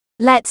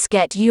Let's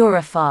get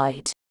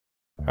Yurified.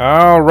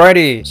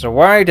 Alrighty, so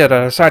why did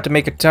I decide to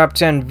make a top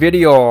 10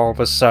 video all of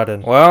a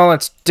sudden? Well,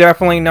 it's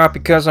definitely not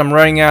because I'm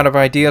running out of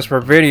ideas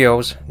for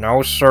videos.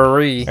 No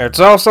siree.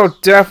 It's also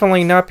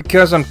definitely not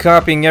because I'm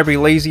copying every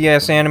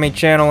lazy-ass anime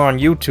channel on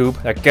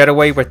YouTube that get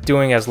away with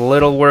doing as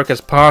little work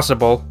as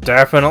possible.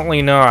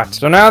 Definitely not.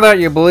 So now that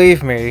you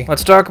believe me,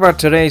 let's talk about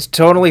today's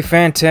totally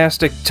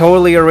fantastic,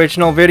 totally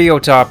original video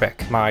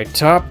topic. My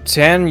top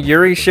 10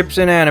 Yuri Ships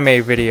in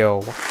anime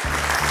video.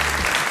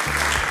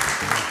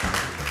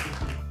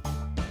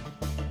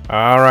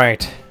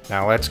 Alright,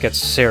 now let's get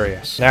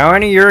serious. Now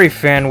any Yuri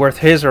fan worth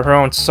his or her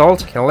own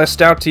salt can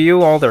list out to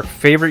you all their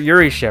favorite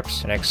Yuri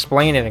ships and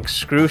explain in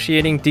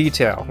excruciating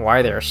detail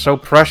why they are so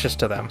precious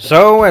to them.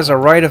 So, as a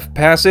rite of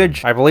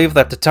passage, I believe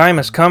that the time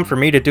has come for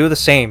me to do the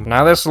same.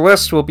 Now this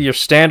list will be your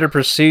standard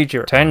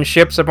procedure. 10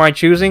 ships of my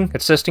choosing,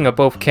 consisting of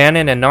both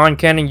canon and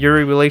non-canon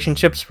Yuri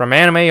relationships from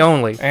anime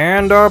only.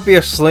 And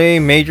obviously,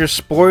 major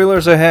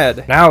spoilers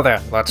ahead. Now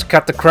then, let's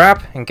cut the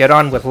crap and get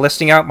on with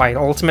listing out my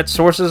ultimate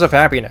sources of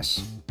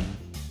happiness.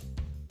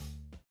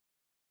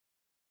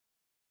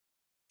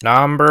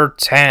 Number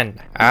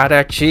 10.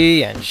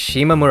 Adachi and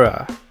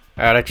Shimamura.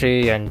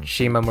 Adachi and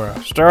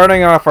Shimamura.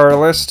 Starting off our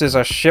list is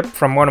a ship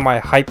from one of my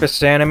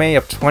hypest anime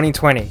of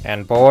 2020,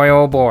 and boy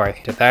oh boy,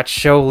 did that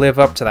show live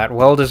up to that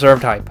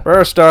well-deserved hype.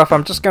 First off,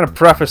 I'm just gonna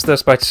preface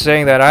this by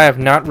saying that I have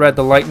not read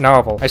the light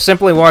novel. I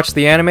simply watched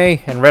the anime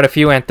and read a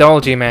few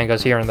anthology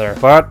mangas here and there,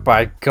 but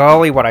by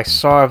golly, what I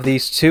saw of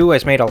these two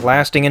has made a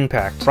lasting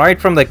impact. Right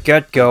from the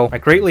get-go, I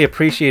greatly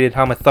appreciated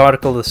how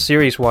methodical the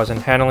series was in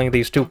handling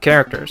these two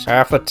characters.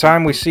 Half the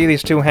time we see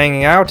these two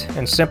hanging out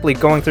and simply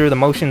going through the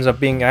motions of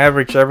being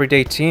average everyday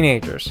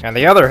teenagers, and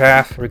the other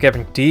half were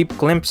given deep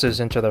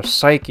glimpses into their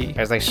psyche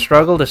as they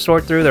struggle to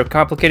sort through their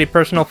complicated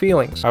personal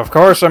feelings. Of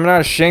course, I'm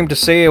not ashamed to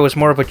say it was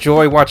more of a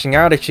joy watching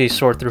Adachi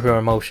sort through her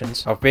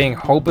emotions of being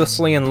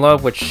hopelessly in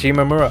love with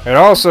Shimamura. It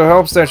also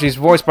helps that she's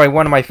voiced by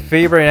one of my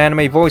favorite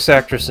anime voice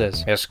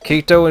actresses. Yes,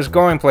 Kyoto is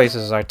going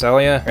places, I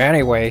tell ya.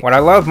 Anyway, what I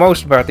love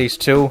most about these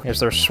two is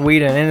their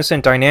sweet and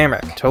innocent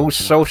dynamic. Two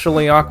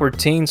socially awkward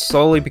teens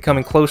slowly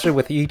becoming closer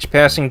with each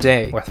passing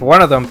day, with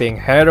one of them being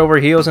head over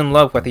heels in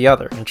love with the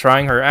other, and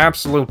trying her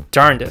absolute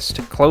darndest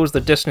to close the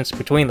distance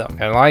between them.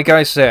 And like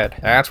I said,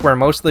 that's where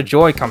most of the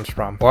joy comes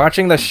from.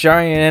 Watching the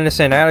shy and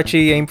innocent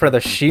Adachi aim for the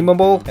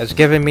Shimable has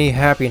given me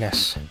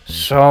happiness.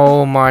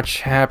 So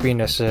much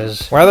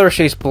happinesses. Whether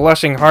she's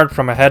blushing hard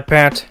from a head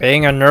pat,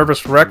 being a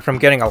nervous wreck from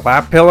getting a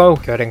lap pillow,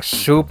 getting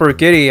super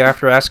giddy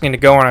after asking to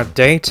go on a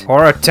date,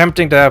 or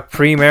attempting to have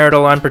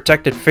premarital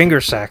unprotected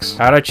finger sex,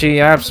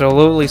 Adachi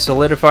absolutely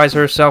solidifies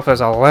herself as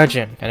a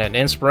legend and an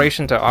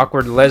inspiration to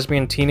awkward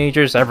lesbian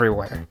teenagers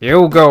everywhere.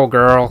 You go,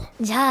 girl.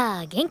 じゃ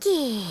あ元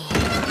気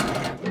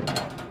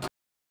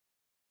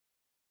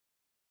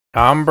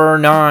Number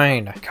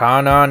 9.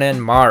 Kanan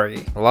and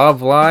Mari.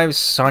 Love Live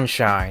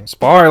Sunshine.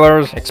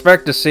 Spoilers!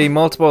 Expect to see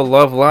multiple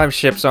Love Live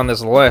ships on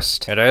this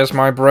list. It is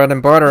my bread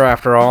and butter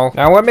after all.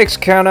 Now what makes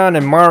Kanan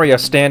and Mari a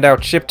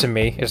standout ship to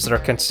me is their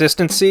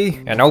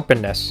consistency and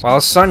openness.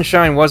 While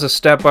Sunshine was a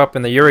step up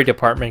in the Yuri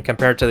department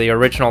compared to the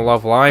original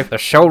Love Live, the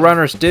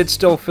showrunners did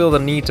still feel the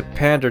need to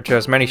pander to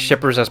as many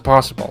shippers as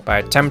possible by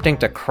attempting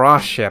to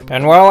cross-ship.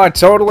 And while I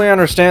totally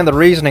understand the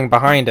reasoning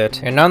behind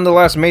it, it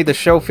nonetheless made the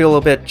show feel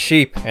a bit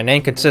cheap and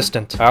inconsistent.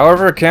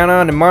 However,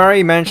 Kanan and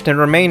Mari managed to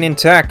remain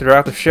intact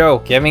throughout the show,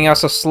 giving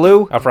us a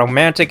slew of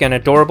romantic and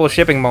adorable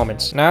shipping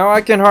moments. Now,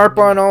 I can harp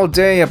on all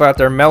day about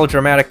their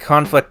melodramatic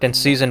conflict in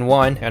Season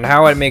 1, and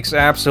how it makes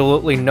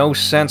absolutely no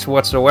sense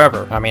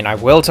whatsoever. I mean, I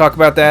will talk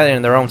about that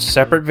in their own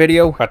separate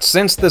video, but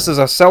since this is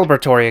a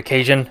celebratory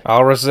occasion,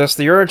 I'll resist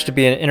the urge to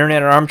be an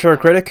internet armchair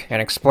critic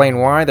and explain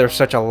why they're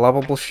such a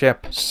lovable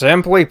ship.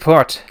 Simply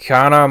put,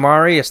 Kanan and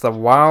Mari is the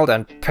wild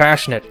and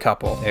passionate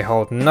couple. They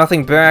hold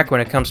nothing back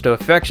when it comes to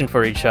affection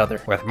for each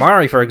other. With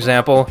Mari, for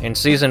example, in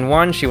Season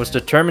 1, she was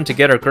determined to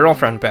get her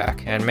girlfriend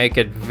back, and make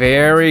it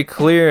very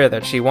clear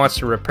that she wants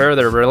to repair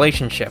their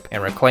relationship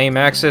and reclaim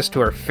access to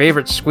her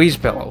favorite squeeze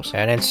pillows.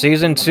 And in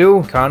Season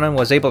 2, Kanan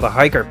was able to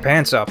hike her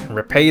pants up and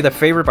repay the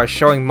favor by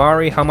showing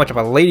Mari how much of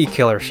a lady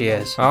killer she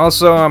is.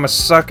 Also, I'm a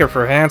sucker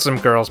for handsome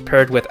girls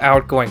paired with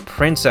outgoing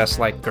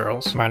princess-like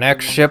girls. My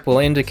next ship will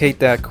indicate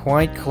that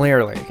quite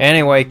clearly.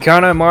 Anyway,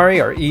 Kanan and Mari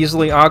are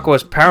easily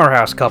Aqua's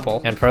powerhouse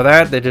couple, and for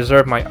that, they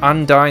deserve my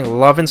undying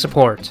love and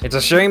support. It's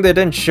a shame they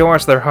didn't show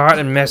us their hot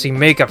and messy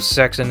makeup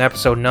sex in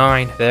episode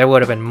 9. That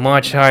would have been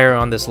much higher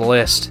on this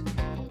list.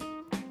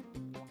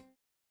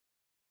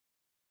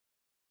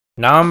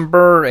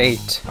 Number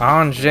 8.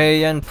 Ange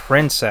and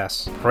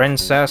Princess.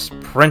 Princess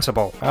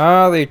Principal.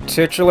 The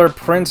titular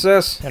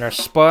princess in her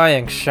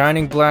spying,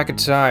 shining black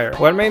attire.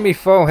 What made me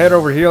fall head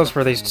over heels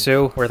for these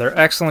two were their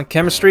excellent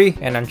chemistry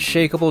and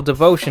unshakable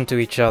devotion to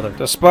each other.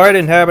 Despite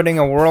inhabiting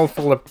a world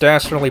full of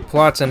dastardly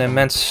plots and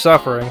immense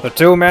suffering, the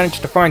two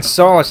managed to find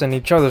solace in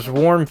each other's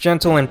warm,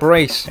 gentle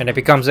embrace, and it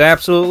becomes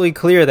absolutely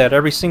clear that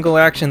every single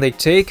action they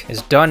take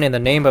is done in the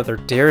name of their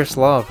dearest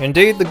love.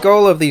 Indeed, the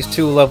goal of these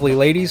two lovely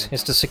ladies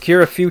is to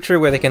secure a future future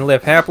where they can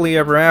live happily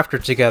ever after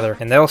together,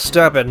 and they'll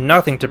stop at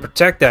nothing to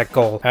protect that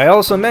goal. I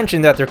also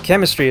mentioned that their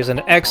chemistry is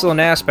an excellent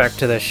aspect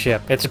to this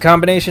ship. It's a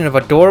combination of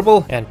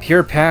adorable and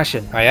pure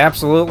passion. I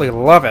absolutely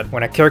love it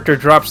when a character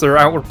drops their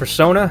outward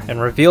persona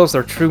and reveals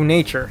their true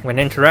nature when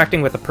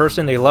interacting with the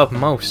person they love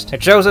most.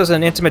 It shows us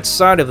an intimate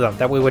side of them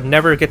that we would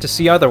never get to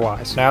see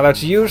otherwise. Now,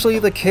 that's usually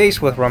the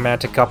case with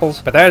romantic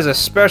couples, but that is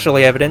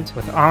especially evident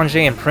with Ange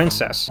and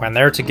Princess. When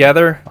they're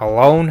together,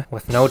 alone,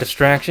 with no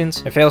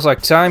distractions, it feels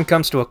like time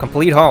comes to a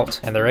complete halt,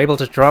 and they're able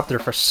to drop their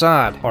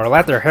facade, or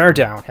let their hair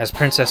down, as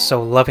Princess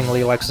so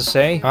lovingly likes to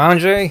say.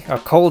 Ange,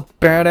 a cold,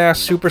 badass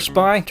super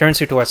spy,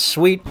 turns into a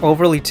sweet,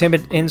 overly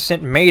timid,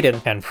 innocent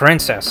maiden, and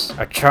Princess,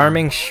 a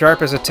charming,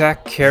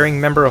 sharp-as-a-tack,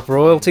 caring member of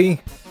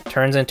royalty,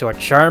 turns into a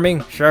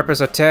charming,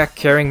 sharp-as-a-tack,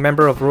 caring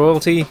member of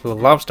royalty who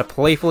loves to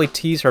playfully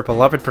tease her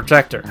beloved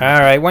protector.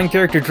 Alright, one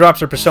character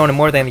drops her persona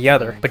more than the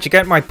other, but you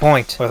get my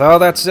point. With all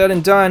that said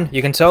and done,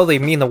 you can tell they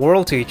mean the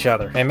world to each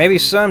other, and maybe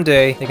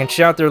someday they can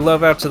shout their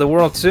love out to the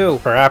world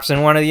too, perhaps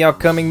in one of the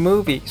upcoming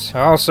movies.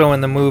 Also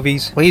in the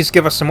movies, please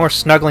give us some more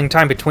snuggling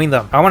time between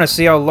them. I want to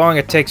see how long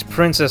it takes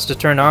Princess to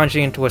turn Ange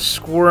into a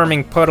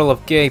squirming puddle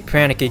of gay,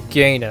 panicky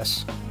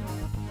gayness.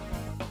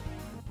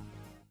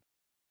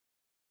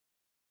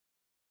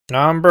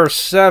 Number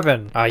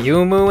 7.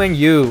 Ayumu and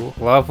Yu,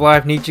 Love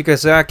Live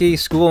Nijigasaki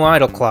School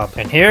Idol Club.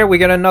 And here we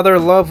get another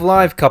Love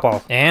Live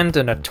couple, and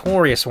a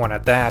notorious one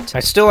at that.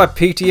 I still have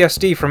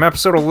PTSD from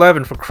episode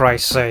 11 for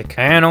Christ's sake.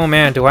 And oh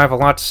man, do I have a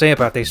lot to say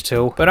about these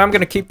two, but I'm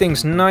gonna keep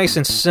things nice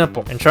and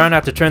simple, and try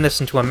not to turn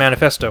this into a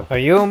manifesto.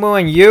 Ayumu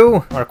and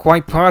Yu are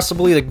quite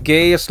possibly the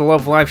gayest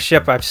Love Live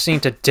ship I've seen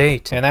to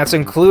date, and that's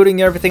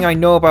including everything I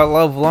know about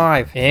Love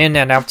Live, in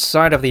and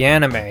outside of the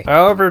anime.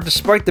 However,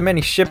 despite the many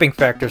shipping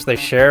factors they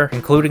share,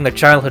 including the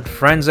childhood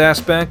friends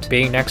aspect,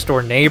 being next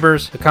door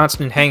neighbors, the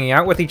constant hanging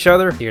out with each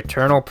other, the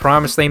eternal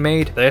promise they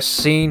made, this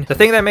scene, the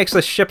thing that makes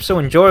this ship so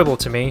enjoyable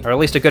to me, or at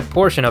least a good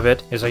portion of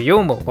it, is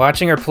Ayumu.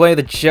 Watching her play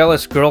the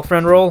jealous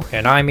girlfriend role,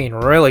 and I mean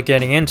really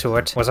getting into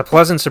it, was a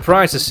pleasant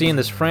surprise to see in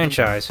this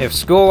franchise. If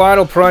School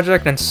Idol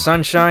Project and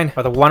Sunshine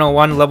are the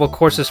 101 level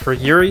courses for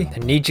Yuri,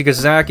 then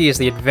Nijigasaki is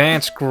the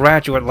advanced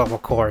graduate level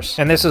course.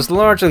 And this is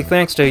largely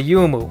thanks to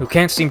Ayumu, who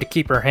can't seem to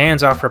keep her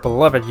hands off her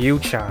beloved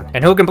Yu-chan.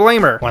 And who can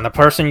blame her? When the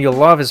person you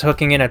love is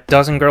hooking in a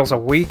dozen girls a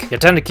week, you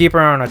tend to keep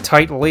her on a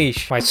tight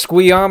leash. My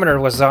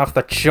squeometer was off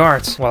the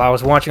charts while I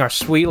was watching our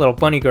sweet little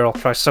bunny girl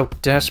try so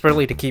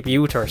desperately to keep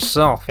Yu to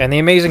herself. And the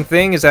amazing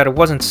thing is that it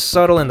wasn't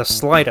subtle in the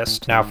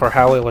slightest. Now, for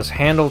how it was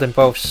handled in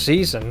both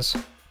seasons,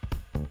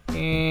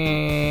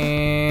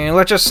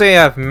 let's just say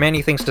I have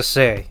many things to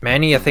say.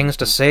 Many things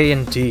to say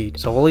indeed.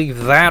 So we'll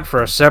leave that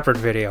for a separate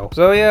video.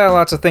 So yeah,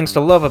 lots of things to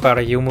love about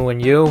Ayumu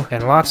and Yu,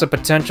 and lots of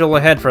potential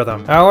ahead for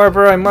them.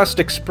 However, I must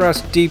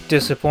express deep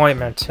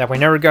disappointment that we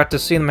never got to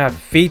see them have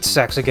feet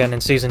sex again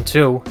in Season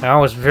 2. I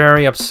was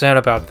very upset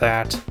about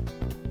that.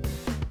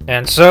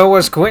 And so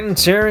was Quentin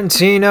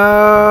Tarantino!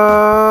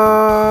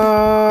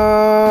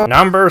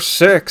 Number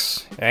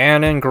 6.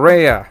 Anne and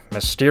Grea,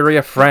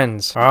 Mysteria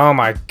Friends. Oh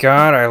my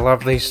god, I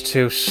love these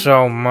two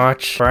so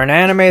much. For an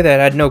anime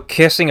that had no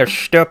kissing or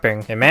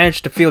stupping, it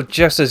managed to feel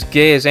just as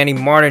gay as any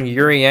modern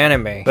Yuri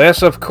anime.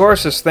 This, of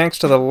course, is thanks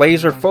to the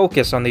laser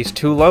focus on these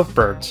two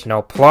lovebirds.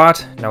 No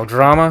plot, no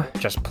drama,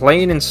 just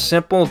plain and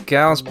simple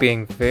gals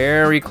being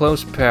very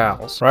close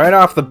pals. Right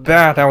off the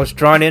bat, I was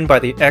drawn in by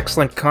the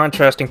excellent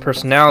contrasting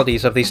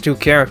personalities of these two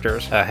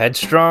characters. A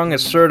headstrong,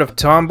 assertive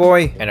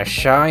tomboy, and a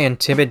shy and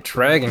timid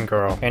dragon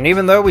girl. And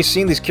even though we've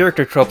seen these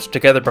character tropes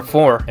together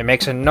before, it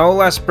makes it no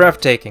less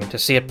breathtaking to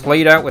see it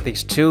played out with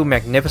these two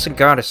magnificent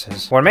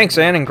goddesses. What makes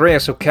Anne and Grea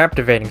so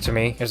captivating to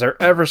me is their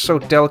ever so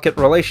delicate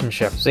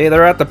relationship. See,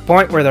 they're at the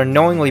point where they're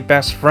knowingly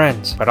best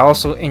friends, but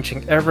also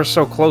inching ever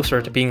so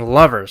closer to being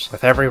lovers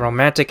with every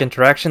romantic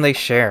interaction they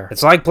share.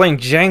 It's like playing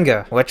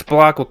Jenga, which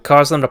block will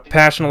cause them to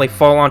passionately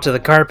fall onto the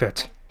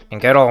carpet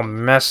and get all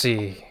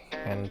messy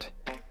and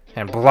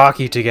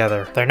blocky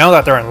together. They know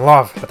that they're in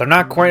love, but they're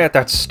not quite at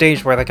that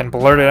stage where they can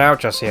blurt it out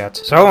just yet.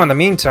 So in the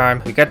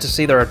meantime, we get to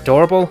see their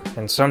adorable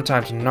and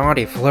sometimes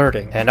naughty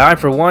flirting, and I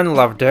for one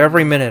loved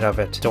every minute of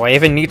it. Do I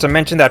even need to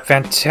mention that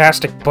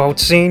fantastic boat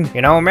scene?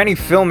 You know, many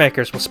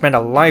filmmakers will spend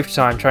a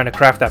lifetime trying to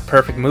craft that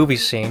perfect movie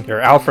scene. Your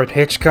Alfred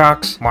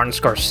Hitchcocks, Martin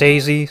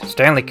Scorsese,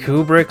 Stanley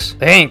Kubricks,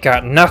 they ain't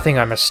got nothing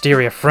on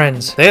Mysteria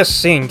Friends. This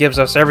scene gives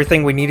us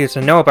everything we needed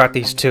to know about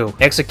these two,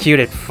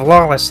 executed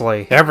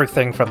flawlessly.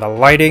 Everything from the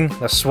lighting,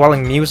 the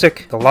swelling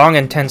music, the long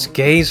intense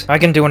gaze. I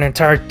can do an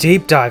entire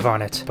deep dive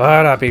on it,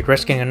 but I'd be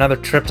risking another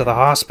trip to the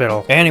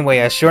hospital. Anyway,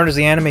 as short as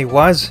the anime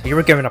was, you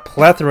were given a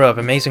plethora of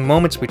amazing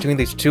moments between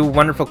these two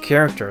wonderful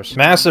characters.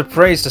 Massive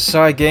praise to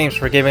Cygames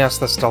for giving us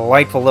this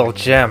delightful little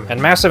gem,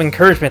 and massive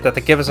encouragement that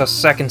they give us a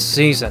second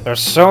season. There's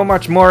so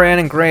much more Anne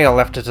and Grea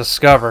left to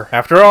discover.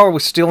 After all,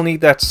 we still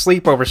need that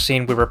sleepover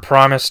scene we were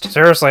promised.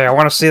 Seriously, I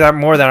want to see that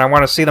more than I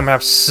want to see them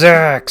have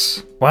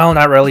sex. Well,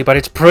 not really, but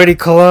it's pretty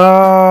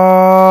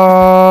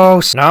close.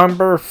 close!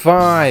 Number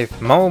 5.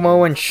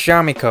 Momo and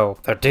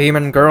Shamiko, the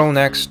demon girl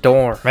next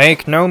door.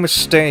 Make no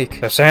mistake,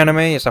 this anime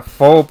is a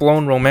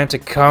full-blown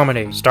romantic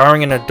comedy,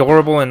 starring an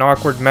adorable and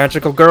awkward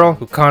magical girl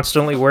who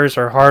constantly wears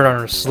her heart on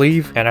her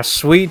sleeve, and a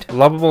sweet,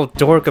 lovable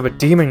dork of a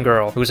demon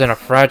girl who's in a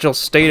fragile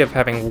state of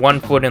having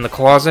one foot in the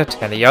closet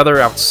and the other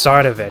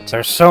outside of it.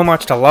 There's so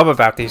much to love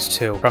about these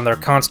two, from their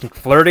constant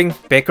flirting,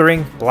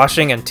 bickering,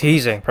 blushing, and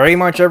teasing. Pretty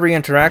much every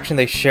interaction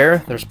they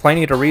share, there's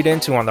plenty to read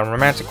into on the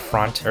romantic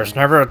front. There's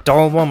never a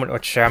dull moment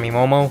with Shami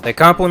Momo. They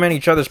complement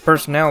each other's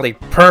personality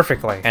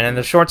perfectly, and in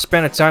the short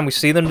span of time we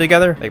see them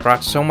together, they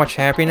brought so much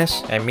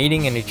happiness and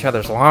meaning in each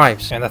other's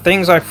lives. And the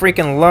things I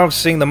freaking love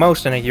seeing the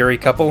most in a Yuri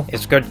couple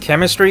is good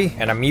chemistry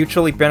and a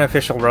mutually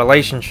beneficial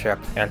relationship.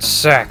 And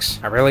sex.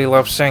 I really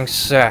love saying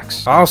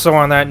sex. Also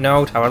on that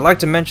note, I would like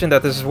to mention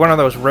that this is one of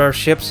those rare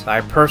ships that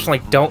I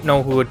personally don't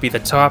know who would be the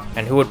top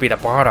and who would be the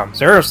bottom.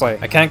 Seriously,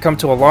 I can't come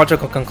to a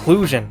logical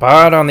conclusion.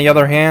 But on the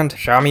other hand,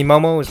 Shami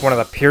Momo is one of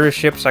the purest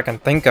ships I can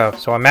think of,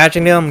 so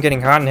imagining them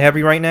getting hot and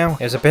heavy right now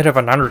is a bit of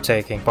an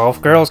undertaking.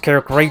 Both girls care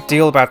a great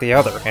deal about the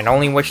other, and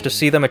only wish to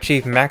see them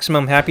achieve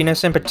maximum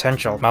happiness and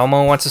potential.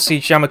 Momo wants to see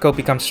Shamiko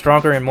become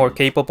stronger and more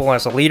capable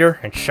as a leader,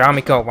 and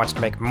Shamiko wants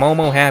to make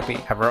Momo happy,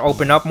 have her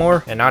open up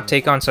more, and not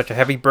take on such a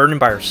heavy burden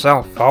by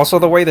herself. Also,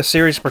 the way the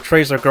series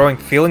portrays their growing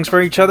feelings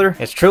for each other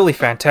is truly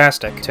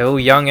fantastic. Two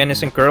young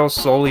innocent girls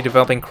slowly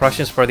developing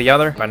crushes for the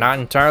other, but not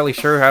entirely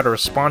sure how to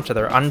respond to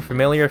their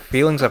unfamiliar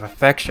feelings of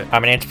affection. I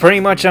mean, it's pretty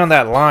much on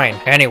that line.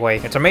 Anyway,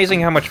 it's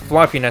amazing how much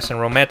fluffiness and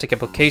romantic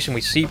implication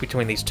we see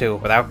between these two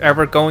without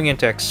ever going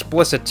into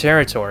explicit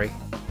territory.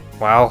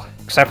 Well,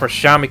 except for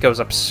Shamiko's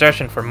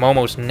obsession for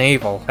Momo's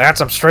navel. That's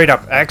some straight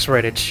up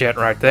X-rated shit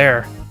right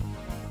there.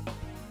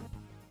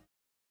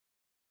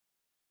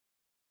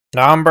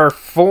 Number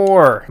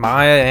 4.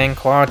 Maya and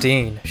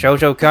Claudine.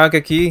 Shoujo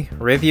Kageki,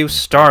 Revue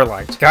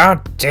Starlight.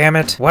 God damn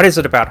it. What is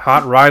it about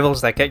hot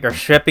rivals that get your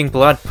shipping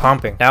blood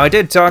pumping? Now I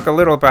did talk a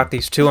little about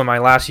these two in my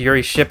last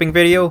Yuri shipping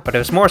video, but it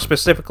was more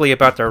specifically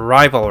about their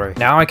rivalry.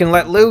 Now I can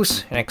let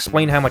loose and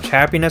explain how much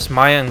happiness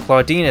Maya and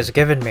Claudine has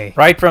given me.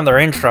 Right from their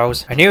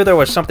intros, I knew there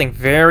was something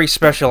very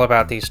special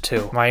about these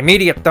two. My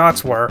immediate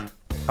thoughts were,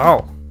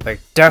 oh, they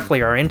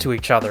definitely are into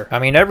each other. I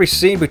mean, every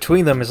scene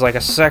between them is like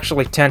a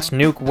sexually tense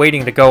nuke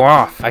waiting to go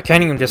off. I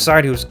can't even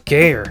decide who's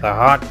gayer, the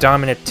hot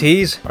dominant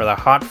tease or the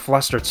hot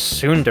flustered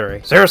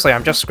tsundere. Seriously,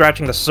 I'm just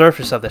scratching the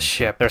surface of this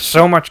ship. There's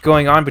so much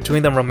going on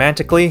between them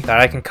romantically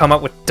that I can come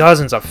up with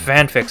dozens of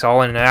fanfics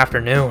all in an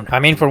afternoon. I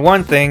mean, for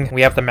one thing,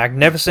 we have the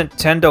magnificent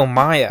Tendo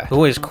Maya,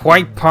 who is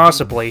quite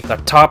possibly the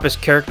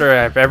toppest character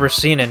I've ever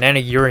seen in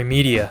any Yuri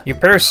media. You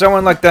pair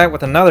someone like that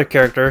with another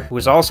character who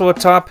is also a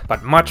top,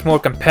 but much more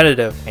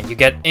competitive, and you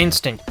get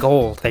instant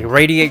gold. They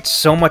radiate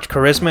so much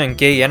charisma and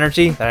gay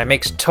energy that it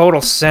makes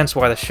total sense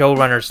why the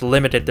showrunners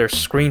limited their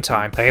screen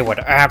time. They would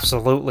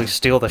absolutely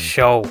steal the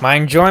show. My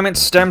enjoyment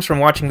stems from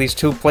watching these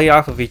two play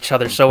off of each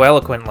other so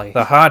eloquently.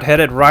 The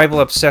hot-headed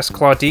rival-obsessed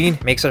Claudine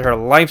makes it her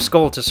life's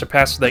goal to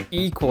surpass the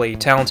equally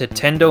talented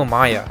Tendo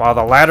Maya, while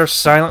the latter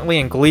silently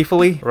and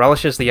gleefully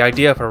relishes the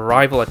idea of her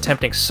rival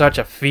attempting such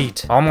a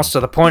feat, almost to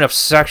the point of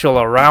sexual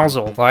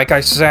arousal. Like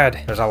I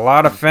said, there's a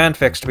lot of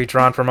fanfics to be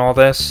drawn from all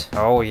this.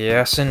 Oh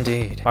yes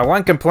indeed. My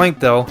one complaint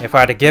though, if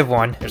I had to give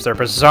one, is their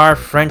bizarre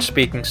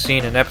French-speaking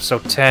scene in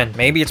episode 10.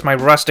 Maybe it's my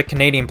rustic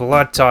Canadian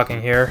blood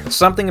talking here, but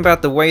something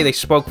about the way they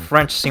spoke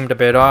French seemed a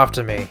bit off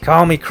to me.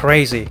 Call me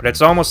crazy, but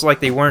it's almost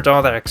like they weren't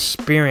all that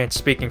experienced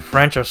speaking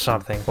French or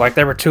something. Like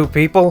they were two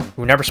people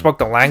who never spoke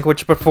the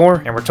language before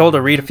and were told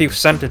to read a few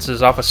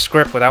sentences off a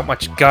script without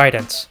much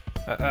guidance.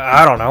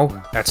 I don't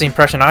know. That's the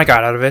impression I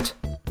got out of it.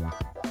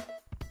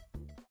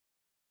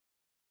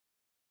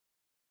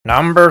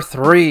 Number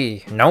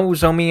 3.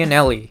 Nozomi and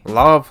Eli,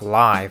 Love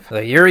Live.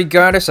 The Yuri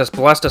goddess has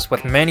blessed us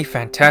with many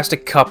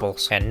fantastic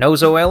couples, and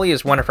NozoEli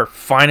is one of her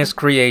finest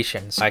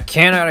creations. I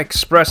cannot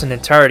express in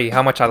entirety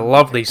how much I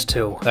love these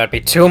two. That'd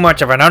be too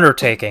much of an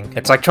undertaking.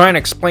 It's like trying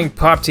to explain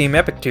Pop Team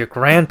Epic to your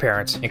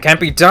grandparents. It can't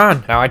be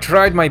done. Now I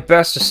tried my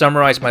best to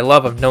summarize my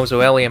love of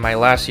NozoEli in my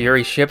last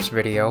Yuri Ships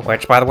video,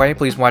 which by the way,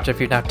 please watch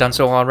if you've not done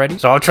so already,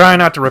 so I'll try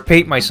not to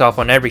repeat myself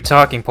on every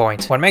talking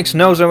point. What makes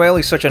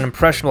NozoEli such an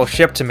impressionable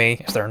ship to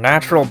me is their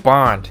natural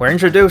bond. We're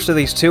introduced to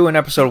these two in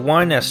episode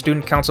 1 as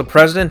student council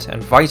president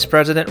and vice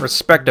president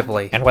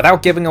respectively, and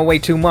without giving away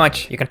too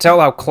much, you can tell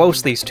how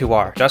close these two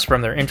are, just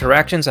from their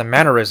interactions and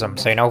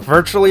mannerisms. They know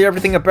virtually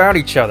everything about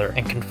each other,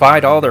 and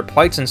confide all their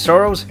plights and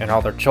sorrows, and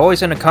all their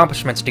joys and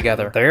accomplishments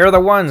together. They are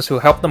the ones who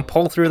help them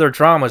pull through their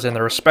dramas in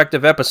their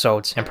respective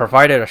episodes, and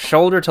provided a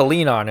shoulder to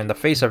lean on in the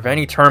face of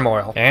any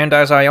turmoil. And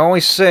as I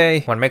always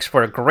say, what makes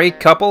for a great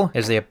couple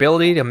is the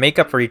ability to make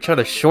up for each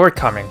other's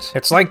shortcomings.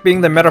 It's like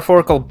being the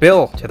metaphorical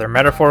Bill to their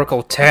metaphorical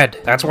metaphorical Ted.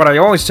 That's what I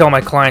always tell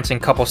my clients in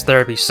couples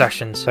therapy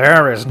sessions.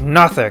 There is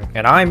nothing,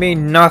 and I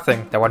mean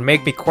nothing, that would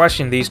make me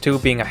question these two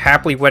being a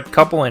happily wed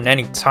couple in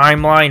any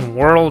timeline,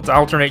 world,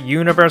 alternate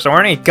universe, or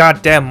any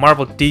goddamn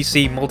Marvel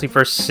DC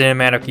multiverse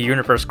cinematic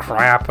universe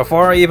crap.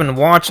 Before I even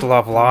watched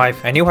Love Live,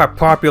 I knew how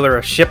popular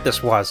a ship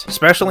this was,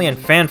 especially in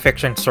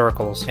fanfiction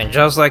circles. And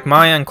just like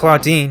Maya and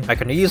Claudine, I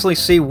can easily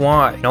see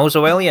why.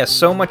 NozoEli has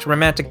so much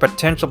romantic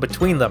potential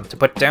between them to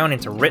put down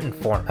into written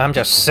form. I'm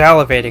just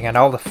salivating at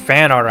all the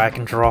fan art I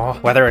can draw,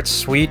 whether it's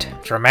sweet,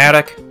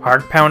 dramatic,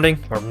 heart-pounding,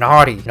 or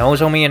naughty.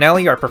 Nozomi and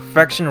Ellie are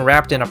perfection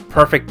wrapped in a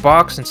perfect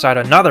box inside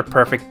another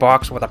perfect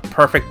box with a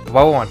perfect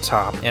bow on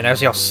top. And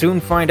as you'll soon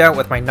find out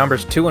with my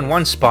numbers 2 and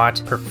 1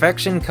 spot,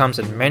 perfection comes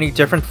in many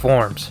different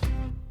forms.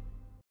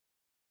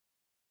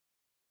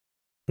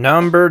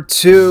 Number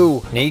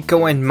 2,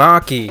 Nico and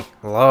Maki,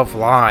 Love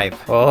Live.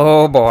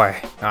 Oh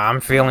boy,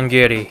 I'm feeling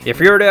giddy. If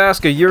you were to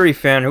ask a Yuri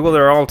fan who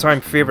their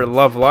all-time favorite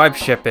Love Live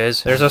ship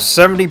is, there's a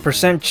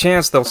 70%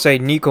 chance they'll say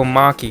Nico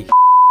Maki.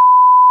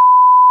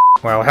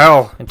 Well,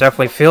 hell, it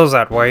definitely feels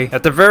that way.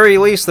 At the very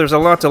least, there's a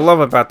lot to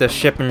love about this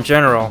ship in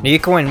general.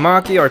 Nico and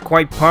Maki are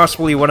quite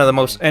possibly one of the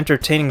most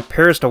entertaining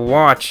pairs to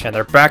watch, and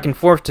their back and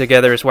forth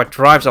together is what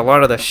drives a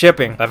lot of the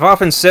shipping. I've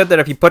often said that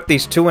if you put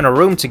these two in a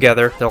room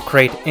together, they'll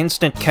create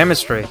instant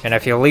chemistry, and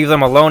if you leave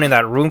them alone in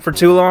that room for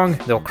too long,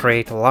 they'll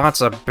create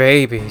lots of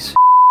babies.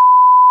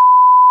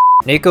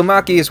 Nico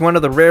Maki is one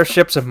of the rare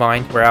ships of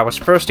mine where I was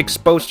first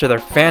exposed to their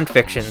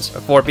fanfictions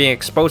before being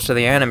exposed to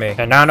the anime.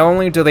 And not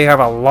only do they have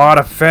a lot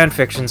of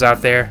fanfictions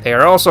out there, they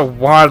are also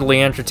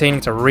wildly entertaining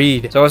to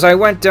read. So as I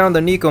went down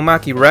the Nico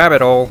Maki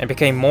rabbit hole and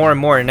became more and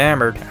more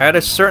enamored, I had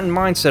a certain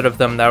mindset of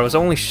them that was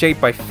only shaped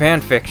by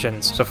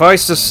fanfictions.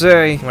 Suffice to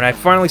say, when I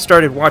finally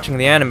started watching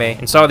the anime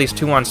and saw these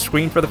two on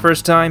screen for the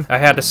first time, I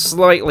had a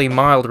slightly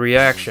mild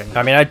reaction.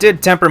 I mean, I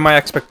did temper my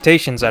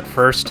expectations at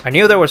first. I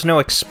knew there was no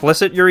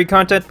explicit Yuri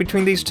content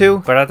between these two,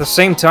 but at the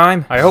same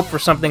time, I hope for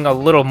something a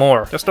little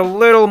more. Just a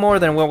little more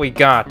than what we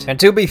got. And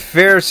to be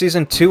fair,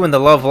 Season 2 in the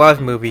Love Live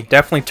movie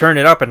definitely turned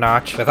it up a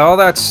notch. With all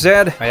that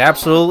said, I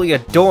absolutely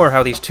adore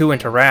how these two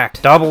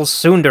interact. Double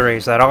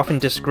tsunderes that often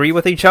disagree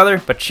with each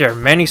other, but share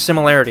many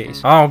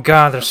similarities. Oh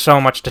god, there's so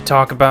much to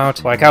talk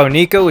about. Like how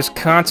Nico is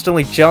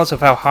constantly jealous of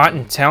how hot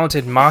and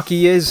talented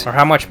Maki is, or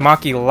how much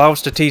Maki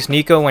loves to tease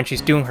Nico when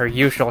she's doing her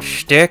usual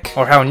shtick,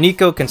 or how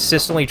Nico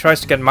consistently tries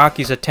to get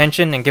Maki's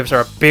attention and gives her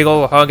a big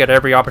ol' hug at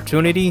every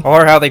opportunity,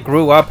 or how they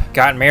grew up,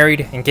 got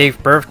married, and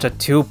gave birth to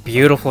 2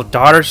 beautiful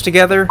daughters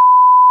together.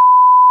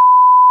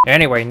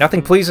 Anyway,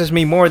 nothing pleases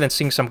me more than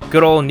seeing some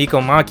good old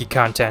Nico Maki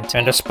content.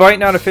 And despite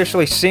not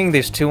officially seeing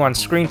these two on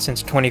screen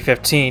since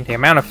 2015, the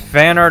amount of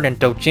fan art and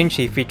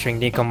doujinshi featuring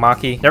Nico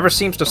Maki never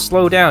seems to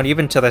slow down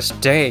even to this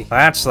day.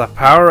 That's the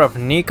power of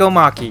Nico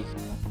Maki.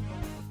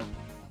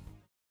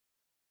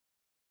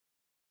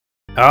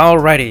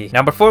 Alrighty,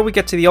 now before we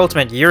get to the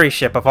ultimate Yuri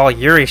ship of all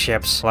Yuri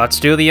ships, let's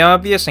do the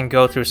obvious and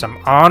go through some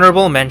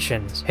honorable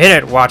mentions. Hit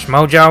it, Watch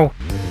Mojo!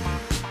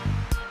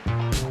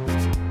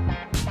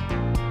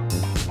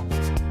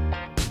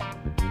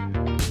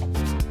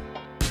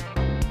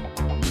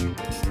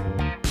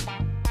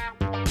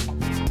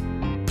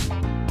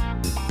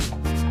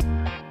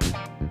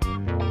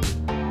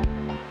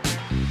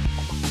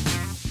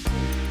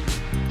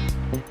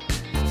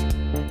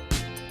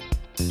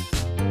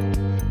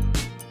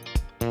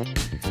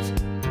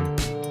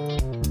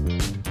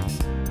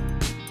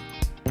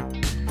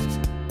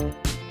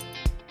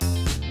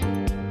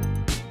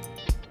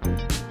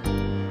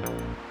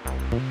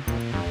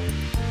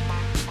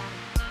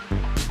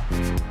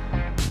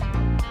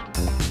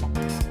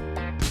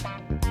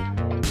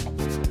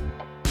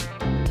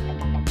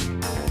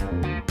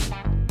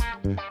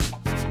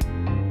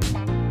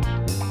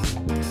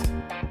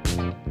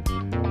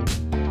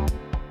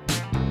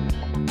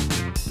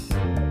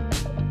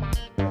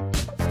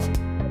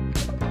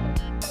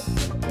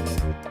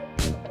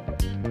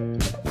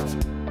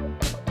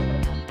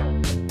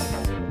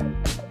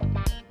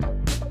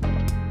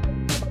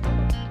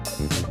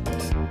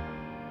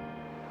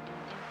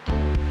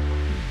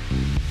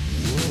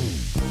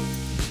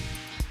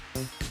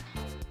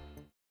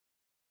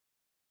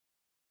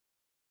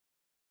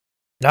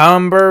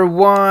 Number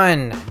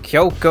 1,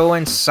 Kyoko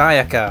and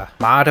Sayaka,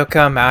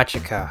 Madoka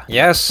Magica.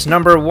 Yes,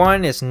 number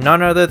 1 is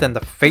none other than the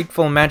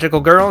fateful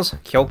magical girls,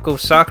 Kyoko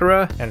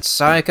Sakura and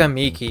Sayaka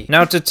Miki.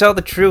 Now to tell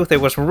the truth,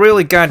 it was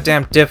really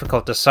goddamn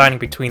difficult deciding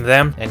between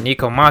them and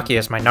Nico Maki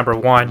as my number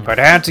 1, but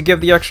I had to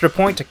give the extra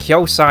point to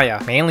Kyo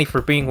Saya, mainly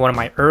for being one of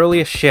my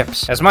earliest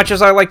ships. As much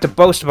as I like to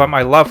boast about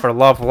my love for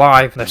Love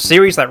Live, the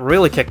series that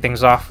really kicked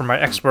things off for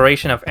my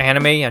exploration of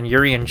anime and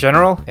Yuri in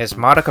general is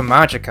Madoka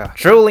Magica.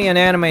 Truly an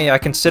anime I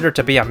consider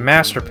to be be a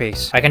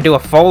masterpiece. I can do a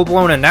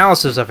full-blown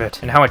analysis of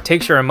it, and how it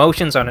takes your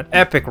emotions on an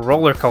epic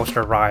roller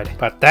coaster ride.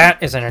 But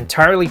that is an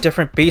entirely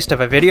different beast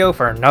of a video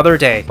for another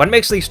day. What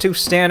makes these two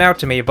stand out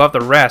to me above the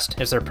rest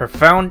is their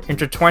profound,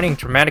 intertwining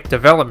dramatic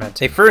development.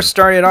 They first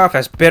started off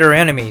as bitter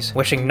enemies,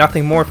 wishing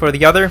nothing more for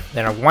the other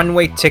than a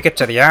one-way ticket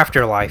to the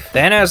afterlife.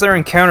 Then as their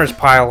encounters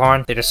pile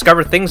on, they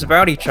discover things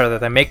about each other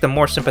that make them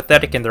more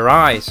sympathetic in their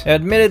eyes.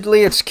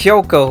 Admittedly, it's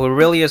Kyoko who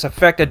really is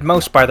affected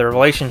most by their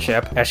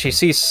relationship, as she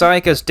sees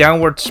Sayaka's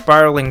downward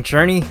spiraling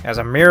journey as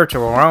a mirror to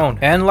her own.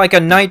 And like a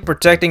knight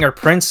protecting her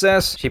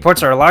princess, she puts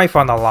her life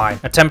on the line,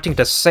 attempting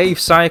to save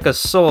Sayaka's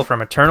soul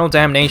from eternal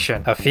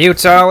damnation. A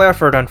futile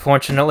effort,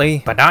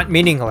 unfortunately, but not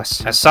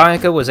meaningless, as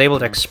Sayaka was able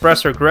to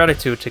express her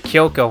gratitude to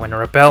Kyoko in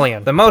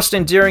rebellion. The most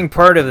endearing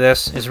part of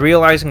this is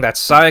realizing that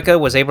Sayaka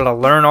was able to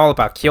learn all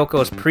about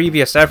Kyoko's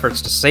previous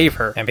efforts to save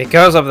her, and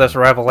because of this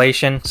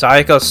revelation,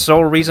 Sayaka's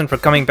sole reason for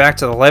coming back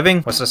to the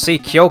living was to see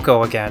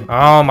Kyoko again.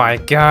 Oh my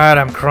god,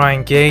 I'm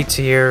crying gay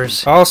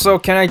tears. Also,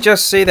 can I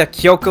just say that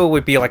Kyoko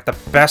would be like the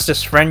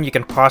bestest friend you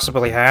can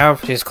possibly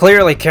have? She's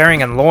clearly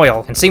caring and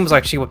loyal, and seems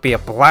like she would be a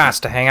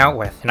blast to hang out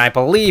with, and I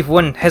believe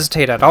wouldn't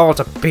hesitate at all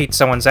to beat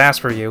someone's ass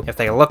for you if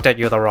they looked at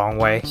you the wrong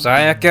way.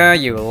 Sayaka,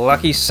 you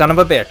lucky son of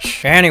a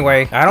bitch.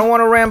 Anyway, I don't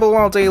want to ramble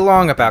all day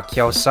long about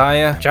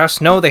Kyosaya,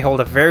 just know they hold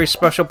a very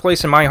special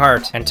place in my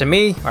heart, and to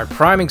me, are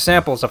prime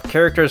examples of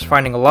characters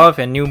finding love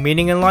and new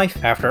meaning in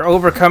life after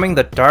overcoming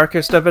the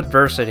darkest of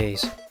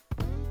adversities.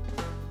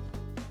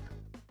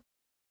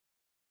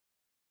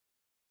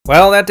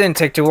 Well, that didn't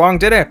take too long,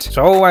 did it?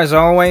 So, as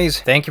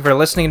always, thank you for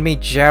listening to me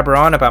jabber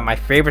on about my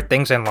favorite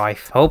things in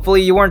life.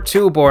 Hopefully you weren't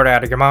too bored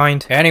out of your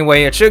mind.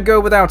 Anyway, it should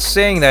go without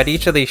saying that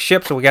each of these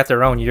ships will get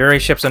their own Yuri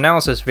Ships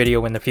analysis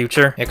video in the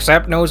future,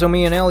 except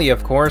Nozomi and Eli,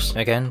 of course.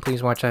 Again,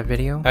 please watch that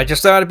video. I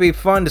just thought it'd be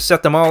fun to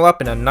set them all up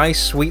in a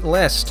nice, sweet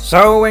list.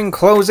 So, in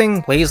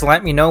closing, please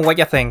let me know what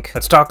you think.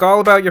 Let's talk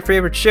all about your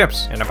favorite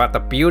ships, and about the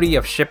beauty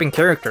of shipping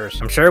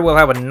characters. I'm sure we'll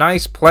have a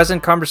nice,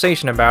 pleasant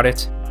conversation about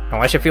it.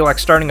 Unless you feel like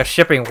starting a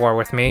shipping war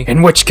with me.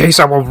 In which case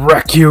I will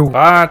wreck you!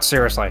 But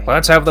seriously,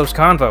 let's have those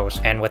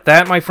convos. And with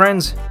that, my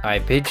friends, I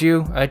bid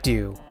you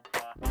adieu.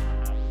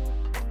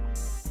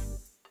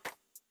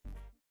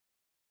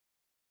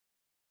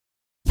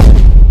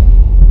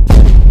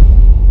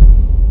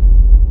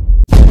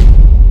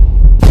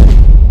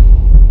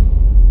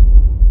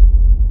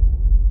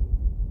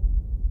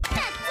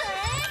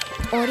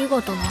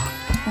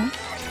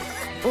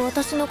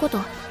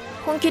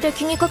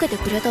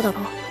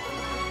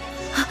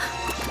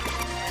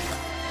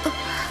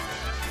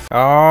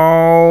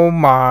 Oh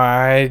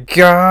my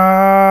god!